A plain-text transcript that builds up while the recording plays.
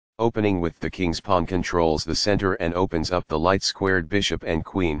Opening with the king's pawn controls the center and opens up the light-squared bishop and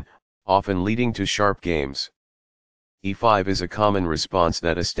queen, often leading to sharp games. e5 is a common response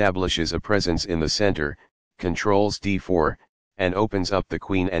that establishes a presence in the center, controls d4, and opens up the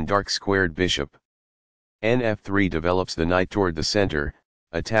queen and dark-squared bishop. Nf3 develops the knight toward the center,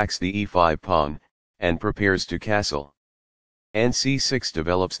 attacks the e5 pawn, and prepares to castle. Nc6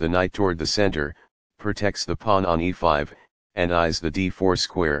 develops the knight toward the center, protects the pawn on e5, and eyes the d4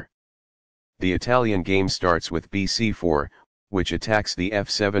 square. The Italian game starts with bc4, which attacks the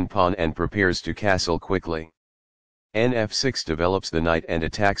f7 pawn and prepares to castle quickly. Nf6 develops the knight and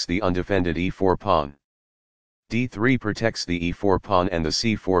attacks the undefended e4 pawn. d3 protects the e4 pawn and the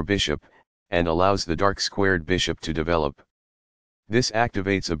c4 bishop, and allows the dark-squared bishop to develop. This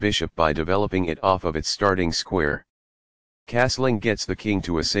activates a bishop by developing it off of its starting square. Castling gets the king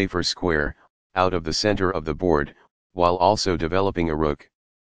to a safer square, out of the center of the board, while also developing a rook.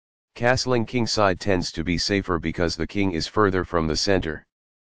 Castling kingside tends to be safer because the king is further from the center.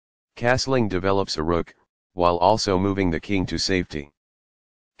 Castling develops a rook, while also moving the king to safety.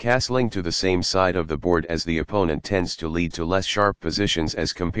 Castling to the same side of the board as the opponent tends to lead to less sharp positions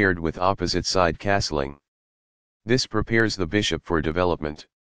as compared with opposite side castling. This prepares the bishop for development.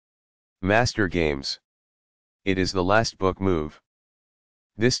 Master games. It is the last book move.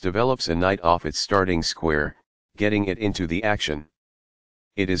 This develops a knight off its starting square, getting it into the action.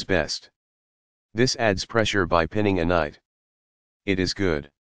 It is best. This adds pressure by pinning a knight. It is good.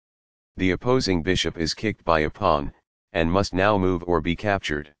 The opposing bishop is kicked by a pawn, and must now move or be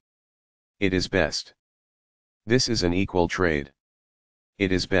captured. It is best. This is an equal trade.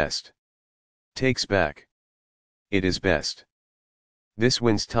 It is best. Takes back. It is best. This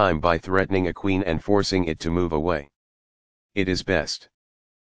wins time by threatening a queen and forcing it to move away. It is best.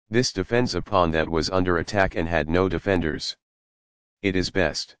 This defends a pawn that was under attack and had no defenders. It is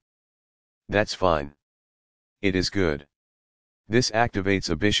best. That's fine. It is good. This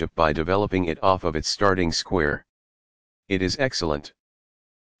activates a bishop by developing it off of its starting square. It is excellent.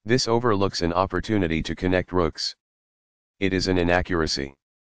 This overlooks an opportunity to connect rooks. It is an inaccuracy.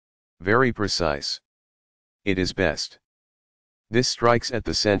 Very precise. It is best. This strikes at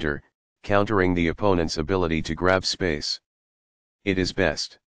the center, countering the opponent's ability to grab space. It is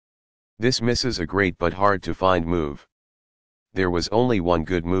best. This misses a great but hard to find move. There was only one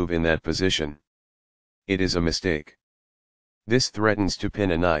good move in that position. It is a mistake. This threatens to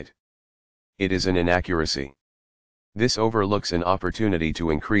pin a knight. It is an inaccuracy. This overlooks an opportunity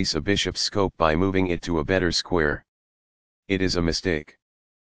to increase a bishop's scope by moving it to a better square. It is a mistake.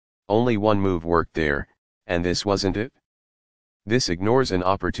 Only one move worked there, and this wasn't it? This ignores an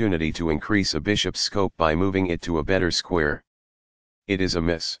opportunity to increase a bishop's scope by moving it to a better square. It is a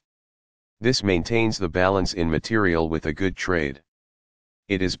miss. This maintains the balance in material with a good trade.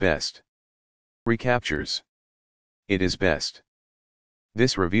 It is best. Recaptures. It is best.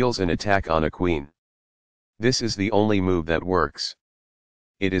 This reveals an attack on a queen. This is the only move that works.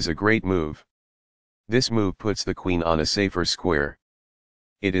 It is a great move. This move puts the queen on a safer square.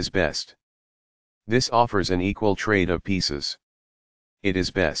 It is best. This offers an equal trade of pieces. It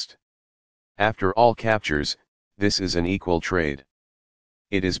is best. After all captures, this is an equal trade.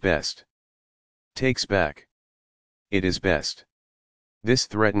 It is best. Takes back. It is best. This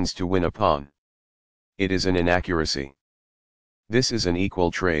threatens to win a pawn. It is an inaccuracy. This is an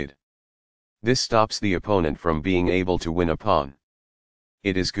equal trade. This stops the opponent from being able to win a pawn.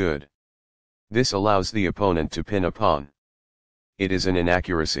 It is good. This allows the opponent to pin a pawn. It is an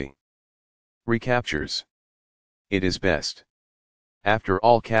inaccuracy. Recaptures. It is best. After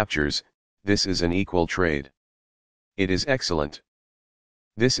all captures, this is an equal trade. It is excellent.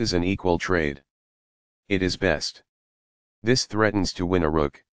 This is an equal trade. It is best. This threatens to win a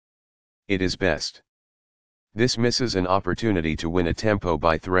rook. It is best. This misses an opportunity to win a tempo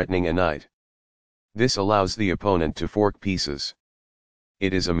by threatening a knight. This allows the opponent to fork pieces.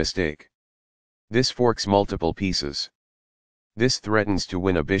 It is a mistake. This forks multiple pieces. This threatens to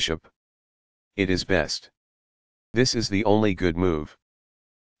win a bishop. It is best. This is the only good move.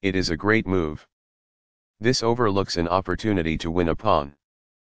 It is a great move. This overlooks an opportunity to win a pawn.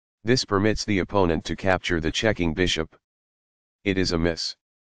 This permits the opponent to capture the checking bishop. It is a miss.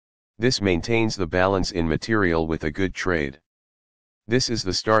 This maintains the balance in material with a good trade. This is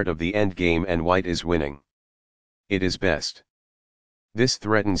the start of the endgame and white is winning. It is best. This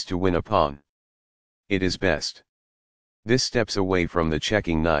threatens to win a pawn. It is best. This steps away from the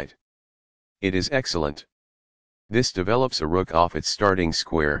checking knight. It is excellent. This develops a rook off its starting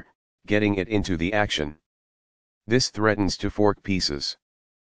square, getting it into the action. This threatens to fork pieces.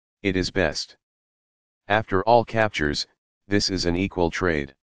 It is best. After all captures, this is an equal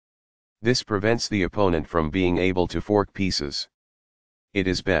trade. This prevents the opponent from being able to fork pieces. It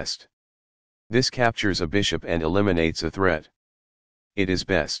is best. This captures a bishop and eliminates a threat. It is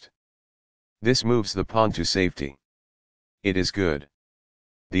best. This moves the pawn to safety. It is good.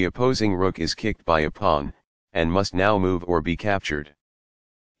 The opposing rook is kicked by a pawn, and must now move or be captured.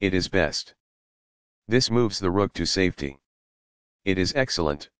 It is best. This moves the rook to safety. It is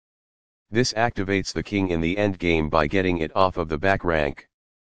excellent. This activates the king in the endgame by getting it off of the back rank.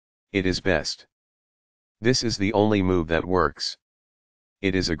 It is best. This is the only move that works.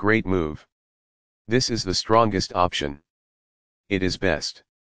 It is a great move. This is the strongest option. It is best.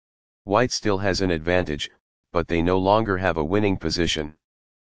 White still has an advantage, but they no longer have a winning position.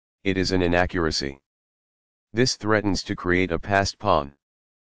 It is an inaccuracy. This threatens to create a passed pawn.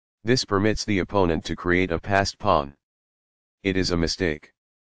 This permits the opponent to create a passed pawn. It is a mistake.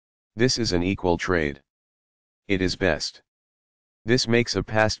 This is an equal trade. It is best. This makes a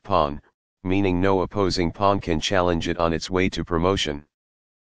passed pawn, meaning no opposing pawn can challenge it on its way to promotion.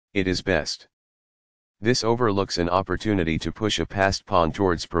 It is best. This overlooks an opportunity to push a passed pawn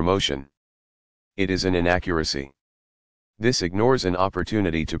towards promotion. It is an inaccuracy. This ignores an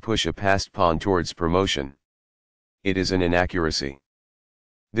opportunity to push a passed pawn towards promotion. It is an inaccuracy.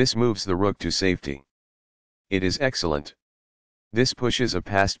 This moves the rook to safety. It is excellent. This pushes a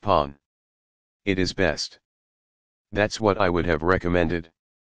passed pawn. It is best. That's what I would have recommended.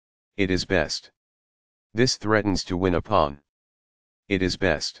 It is best. This threatens to win a pawn. It is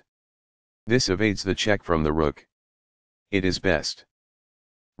best. This evades the check from the rook. It is best.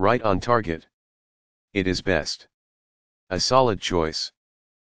 Right on target. It is best. A solid choice.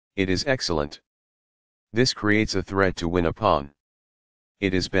 It is excellent. This creates a threat to win a pawn.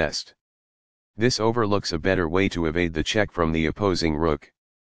 It is best. This overlooks a better way to evade the check from the opposing rook.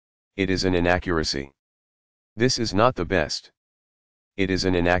 It is an inaccuracy. This is not the best. It is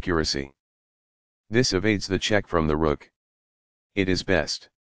an inaccuracy. This evades the check from the rook. It is best.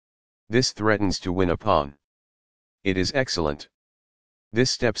 This threatens to win a pawn. It is excellent.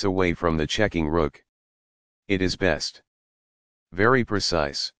 This steps away from the checking rook. It is best. Very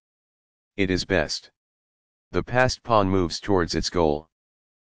precise. It is best. The passed pawn moves towards its goal.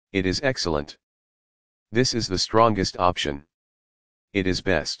 It is excellent. This is the strongest option. It is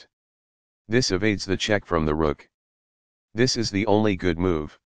best. This evades the check from the rook. This is the only good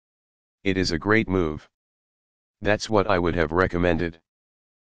move. It is a great move. That's what I would have recommended.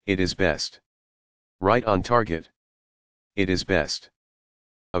 It is best. Right on target. It is best.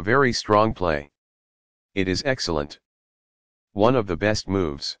 A very strong play. It is excellent. One of the best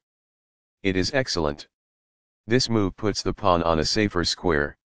moves. It is excellent. This move puts the pawn on a safer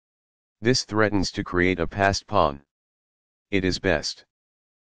square. This threatens to create a passed pawn. It is best.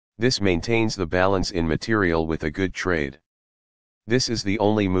 This maintains the balance in material with a good trade. This is the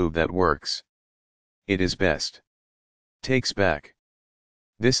only move that works. It is best. Takes back.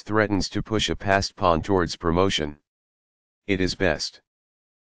 This threatens to push a passed pawn towards promotion. It is best.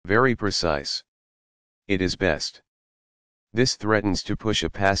 Very precise. It is best. This threatens to push a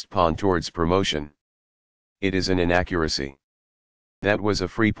passed pawn towards promotion. It is an inaccuracy. That was a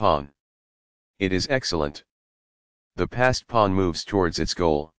free pawn. It is excellent. The passed pawn moves towards its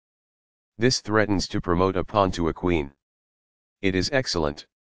goal. This threatens to promote a pawn to a queen. It is excellent.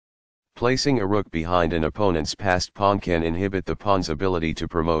 Placing a rook behind an opponent's passed pawn can inhibit the pawn's ability to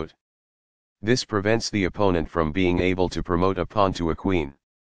promote. This prevents the opponent from being able to promote a pawn to a queen.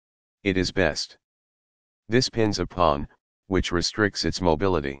 It is best. This pins a pawn, which restricts its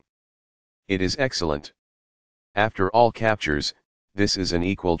mobility. It is excellent. After all captures, this is an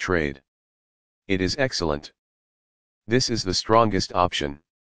equal trade. It is excellent. This is the strongest option.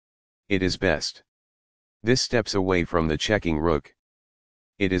 It is best. This steps away from the checking rook.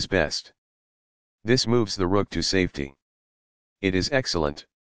 It is best. This moves the rook to safety. It is excellent.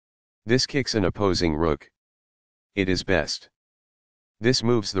 This kicks an opposing rook. It is best. This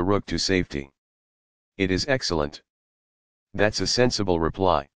moves the rook to safety. It is excellent. That's a sensible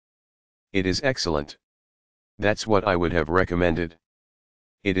reply. It is excellent. That's what I would have recommended.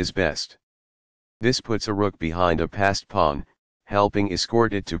 It is best. This puts a rook behind a passed pawn, helping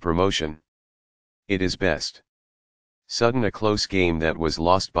escort it to promotion. It is best. Sudden a close game that was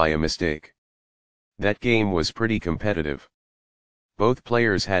lost by a mistake. That game was pretty competitive. Both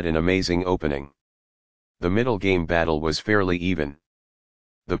players had an amazing opening. The middle game battle was fairly even.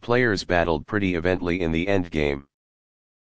 The players battled pretty evenly in the end game.